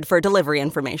service guide for delivery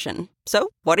information.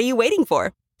 So, what are you waiting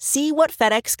for? See what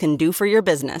FedEx can do for your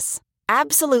business.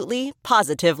 Absolutely,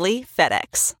 positively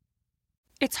FedEx.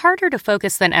 It's harder to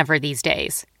focus than ever these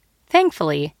days.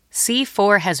 Thankfully,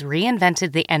 C4 has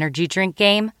reinvented the energy drink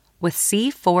game with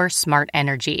C4 Smart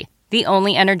Energy, the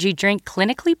only energy drink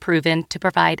clinically proven to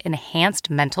provide enhanced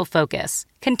mental focus,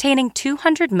 containing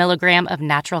 200 milligrams of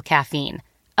natural caffeine,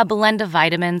 a blend of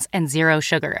vitamins, and zero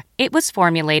sugar. It was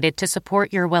formulated to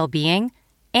support your well-being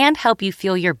and help you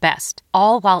feel your best,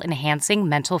 all while enhancing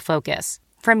mental focus.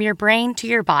 From your brain to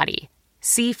your body,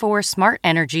 C4 Smart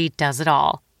Energy does it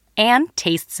all and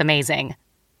tastes amazing.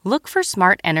 Look for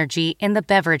Smart Energy in the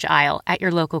beverage aisle at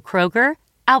your local Kroger,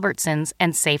 Albertsons,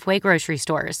 and Safeway grocery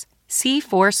stores.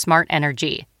 C4 Smart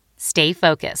Energy. Stay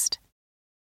focused.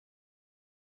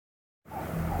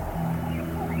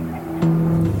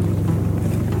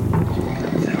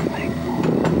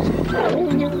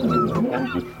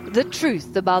 The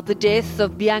truth about the death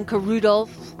of Bianca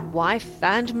Rudolph, wife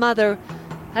and mother,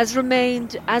 has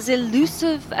remained as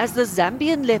elusive as the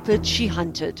Zambian leopard she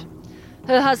hunted.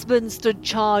 Her husband stood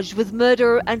charged with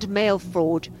murder and mail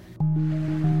fraud.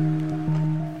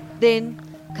 Then,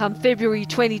 come February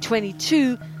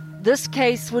 2022, this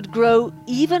case would grow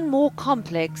even more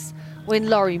complex when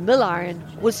Lori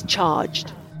Milliron was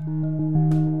charged.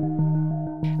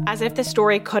 As if the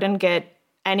story couldn't get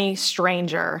any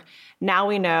stranger, now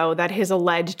we know that his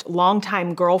alleged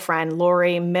longtime girlfriend,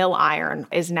 Lori Milliron,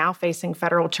 is now facing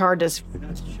federal charges.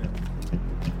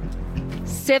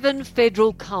 7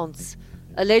 federal counts,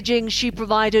 alleging she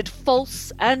provided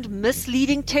false and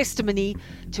misleading testimony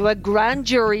to a grand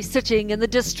jury sitting in the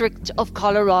District of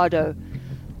Colorado.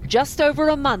 Just over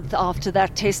a month after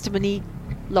that testimony,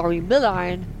 Lori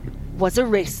Milliron was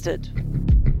arrested.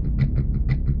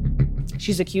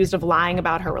 She's accused of lying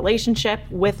about her relationship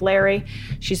with Larry.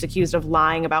 She's accused of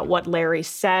lying about what Larry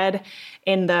said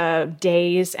in the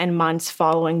days and months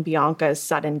following Bianca's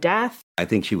sudden death. I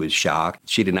think she was shocked.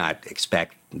 She did not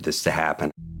expect this to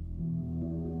happen.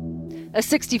 A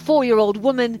 64-year-old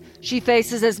woman, she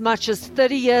faces as much as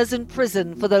 30 years in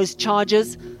prison for those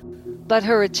charges. But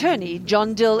her attorney,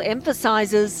 John Dill,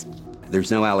 emphasizes there's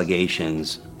no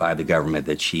allegations by the government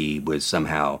that she was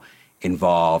somehow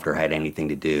involved or had anything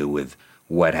to do with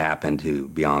what happened to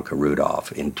Bianca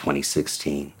Rudolph in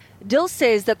 2016. Dill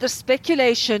says that the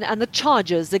speculation and the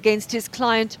charges against his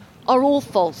client are all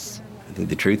false. I think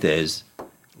the truth is,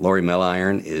 Lori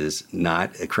Milliron is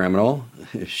not a criminal.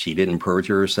 She didn't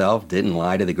perjure herself, didn't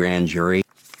lie to the grand jury.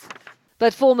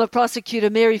 But former prosecutor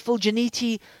Mary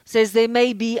Fulgeniti says there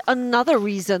may be another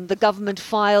reason the government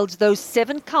filed those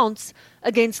 7 counts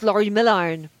against Lori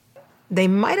Milliron. They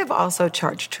might have also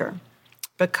charged her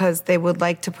because they would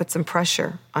like to put some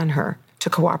pressure on her to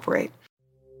cooperate.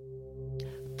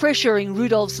 Pressuring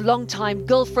Rudolph's longtime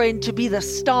girlfriend to be the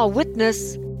star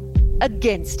witness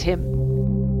against him.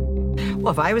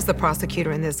 Well, if I was the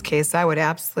prosecutor in this case, I would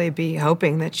absolutely be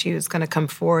hoping that she was going to come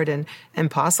forward and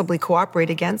possibly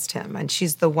cooperate against him. And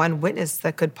she's the one witness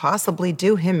that could possibly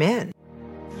do him in.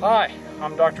 Hi,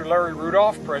 I'm Dr. Larry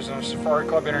Rudolph, president of Safari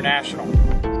Club International.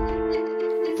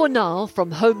 For now,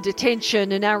 from home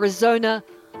detention in Arizona,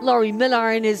 Lori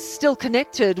Milliron is still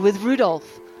connected with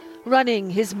Rudolph,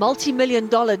 running his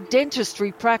multi-million-dollar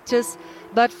dentistry practice,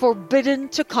 but forbidden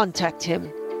to contact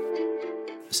him.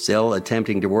 Still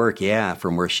attempting to work,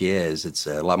 from where she is. It's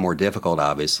a lot more difficult,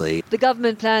 obviously. The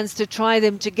government plans to try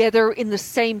them together in the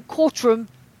same courtroom,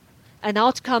 an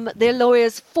outcome their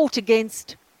lawyers fought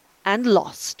against and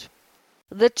lost.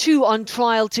 The two on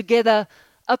trial together,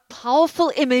 a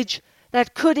powerful image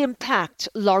that could impact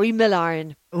Lori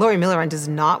Milliron. Lori Milliron does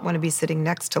not want to be sitting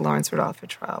next to Lawrence Rudolph at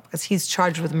trial because he's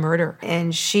charged with murder.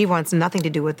 And she wants nothing to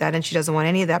do with that. And she doesn't want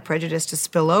any of that prejudice to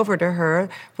spill over to her,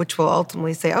 which will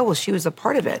ultimately say, oh, well, she was a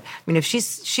part of it. I mean, if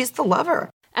she's the lover.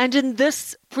 And in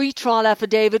this pre-trial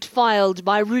affidavit filed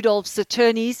by Rudolph's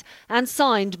attorneys and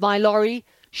signed by Lori,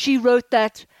 she wrote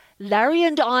that Larry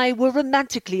and I were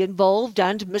romantically involved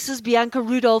and Mrs. Bianca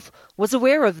Rudolph was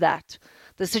aware of that.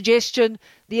 The suggestion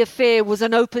the affair was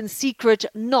an open secret,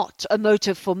 not a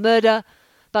motive for murder,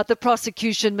 but the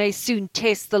prosecution may soon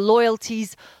test the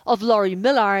loyalties of Lori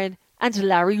Milliron and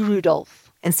Larry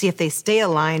Rudolph. And see if they stay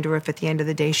aligned or if at the end of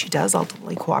the day she does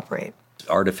ultimately cooperate.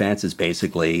 Our defense is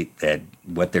basically that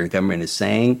what their government is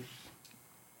saying,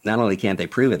 not only can't they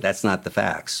prove it, that's not the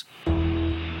facts.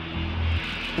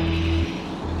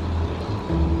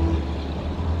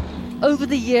 Over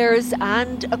the years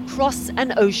and across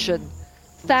an ocean,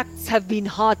 facts have been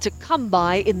hard to come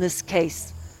by in this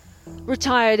case.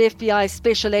 Retired FBI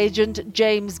Special Agent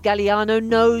James Galliano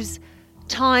knows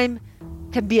time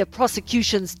can be a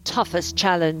prosecution's toughest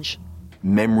challenge.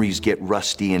 Memories get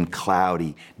rusty and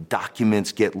cloudy.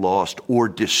 Documents get lost or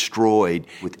destroyed.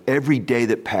 With every day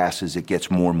that passes, it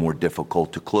gets more and more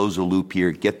difficult to close a loop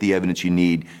here, get the evidence you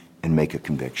need, and make a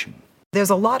conviction. There's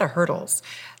a lot of hurdles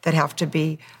that have to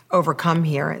be overcome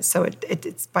here, so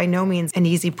it's by no means an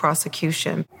easy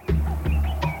prosecution.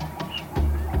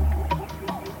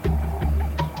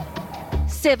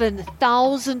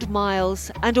 7,000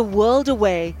 miles and a world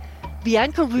away,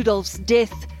 Bianca Rudolph's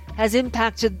death has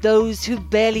impacted those who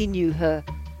barely knew her.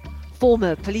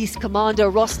 Former police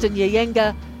commander Rostin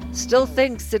Nyayenga still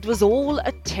thinks it was all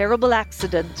a terrible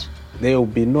accident. There will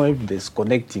be no evidence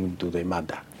connecting to the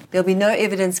murder. There'll be no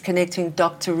evidence connecting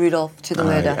Dr. Rudolph to the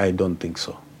murder? I don't think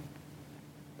so.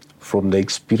 From the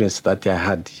experience that I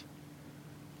had,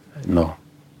 no.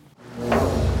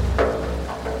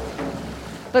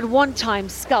 But one-time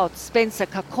scout Spencer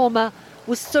Kakoma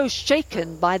was so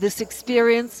shaken by this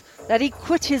experience that he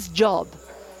quit his job.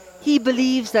 He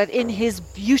believes that in his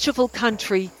beautiful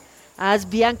country, as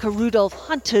Bianca Rudolph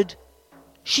hunted,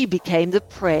 she became the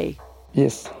prey.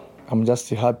 Yes, I'm just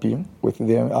happy with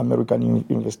the American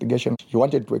investigation. He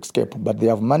wanted to escape, but they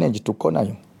have managed to corner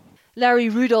him. Larry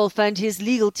Rudolph and his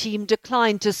legal team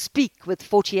declined to speak with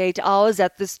 48 Hours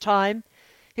at this time.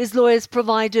 His lawyers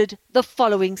provided the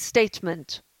following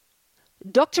statement.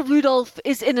 Dr. Rudolph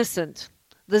is innocent.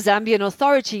 The Zambian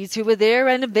authorities who were there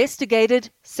and investigated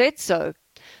said so.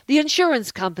 The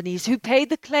insurance companies who paid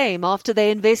the claim after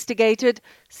they investigated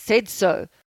said so.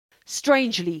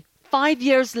 Strangely, 5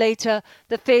 years later,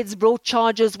 the feds brought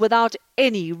charges without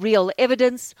any real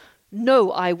evidence,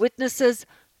 no eyewitnesses,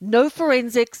 no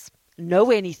forensics,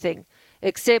 no anything,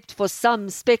 except for some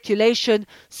speculation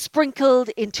sprinkled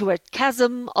into a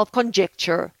chasm of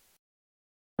conjecture.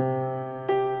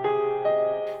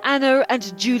 Anna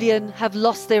and Julian have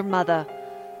lost their mother.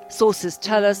 Sources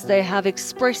tell us they have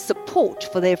expressed support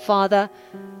for their father.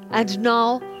 And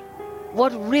now,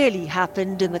 what really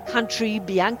happened in the country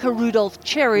Bianca Rudolph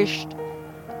cherished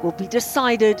will be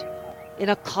decided in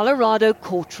a Colorado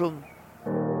courtroom.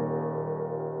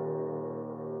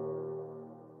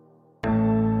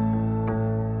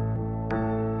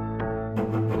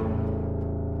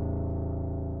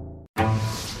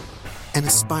 An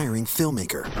aspiring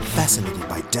filmmaker fascinated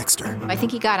by Dexter. I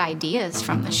think he got ideas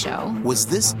from the show. Was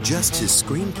this just his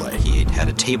screenplay? He had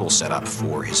a table set up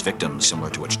for his victims,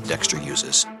 similar to what Dexter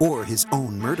uses. Or his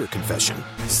own murder confession?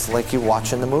 It's like you're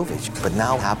watching the movies, but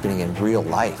now happening in real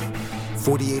life.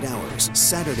 48 Hours,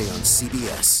 Saturday on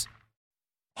CBS.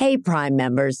 Hey, Prime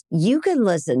members, you can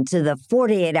listen to the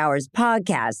 48 Hours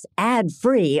podcast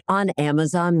ad-free on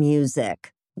Amazon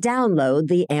Music. Download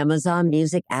the Amazon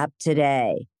Music app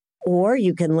today. Or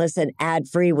you can listen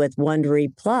ad-free with Wondery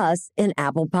Plus in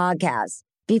Apple Podcasts.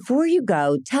 Before you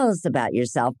go, tell us about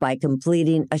yourself by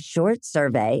completing a short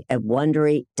survey at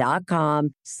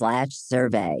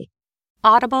Wondery.com/survey.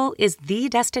 Audible is the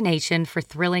destination for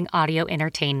thrilling audio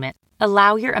entertainment.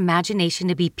 Allow your imagination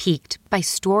to be piqued by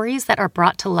stories that are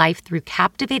brought to life through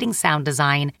captivating sound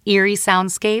design, eerie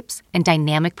soundscapes, and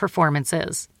dynamic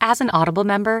performances. As an Audible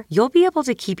member, you'll be able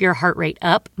to keep your heart rate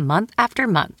up month after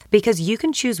month because you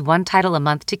can choose one title a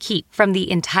month to keep from the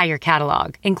entire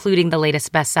catalog, including the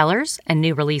latest bestsellers and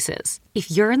new releases. If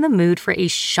you're in the mood for a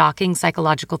shocking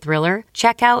psychological thriller,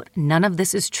 check out None of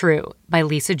This Is True by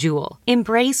Lisa Jewell.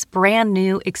 Embrace brand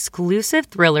new exclusive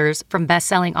thrillers from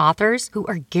best-selling authors who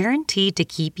are guaranteed to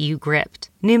keep you gripped.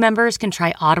 New members can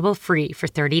try Audible free for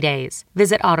 30 days.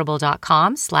 Visit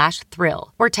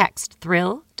audible.com/thrill or text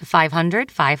thrill to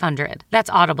 500-500. That's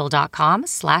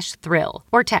audible.com/thrill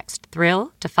or text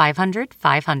thrill to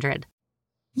 500-500.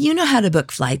 You know how to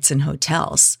book flights and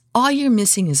hotels. All you're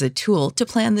missing is a tool to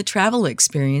plan the travel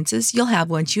experiences you'll have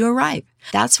once you arrive.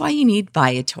 That's why you need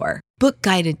Viator. Book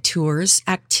guided tours,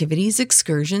 activities,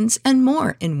 excursions, and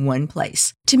more in one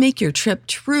place to make your trip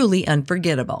truly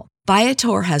unforgettable.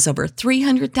 Viator has over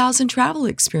 300,000 travel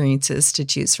experiences to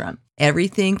choose from.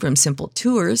 Everything from simple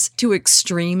tours to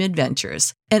extreme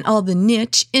adventures, and all the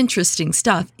niche, interesting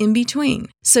stuff in between.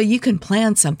 So you can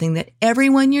plan something that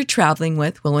everyone you're traveling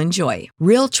with will enjoy.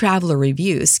 Real traveler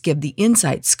reviews give the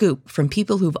inside scoop from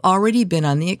people who've already been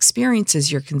on the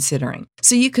experiences you're considering,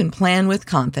 so you can plan with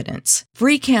confidence.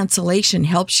 Free cancellation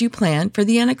helps you plan for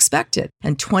the unexpected,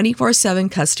 and 24/7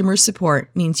 customer support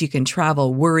means you can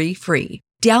travel worry-free.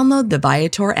 Download the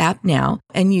Viator app now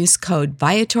and use code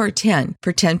Viator10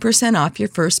 for 10% off your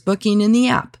first booking in the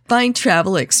app. Find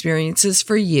travel experiences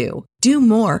for you. Do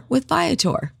more with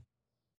Viator.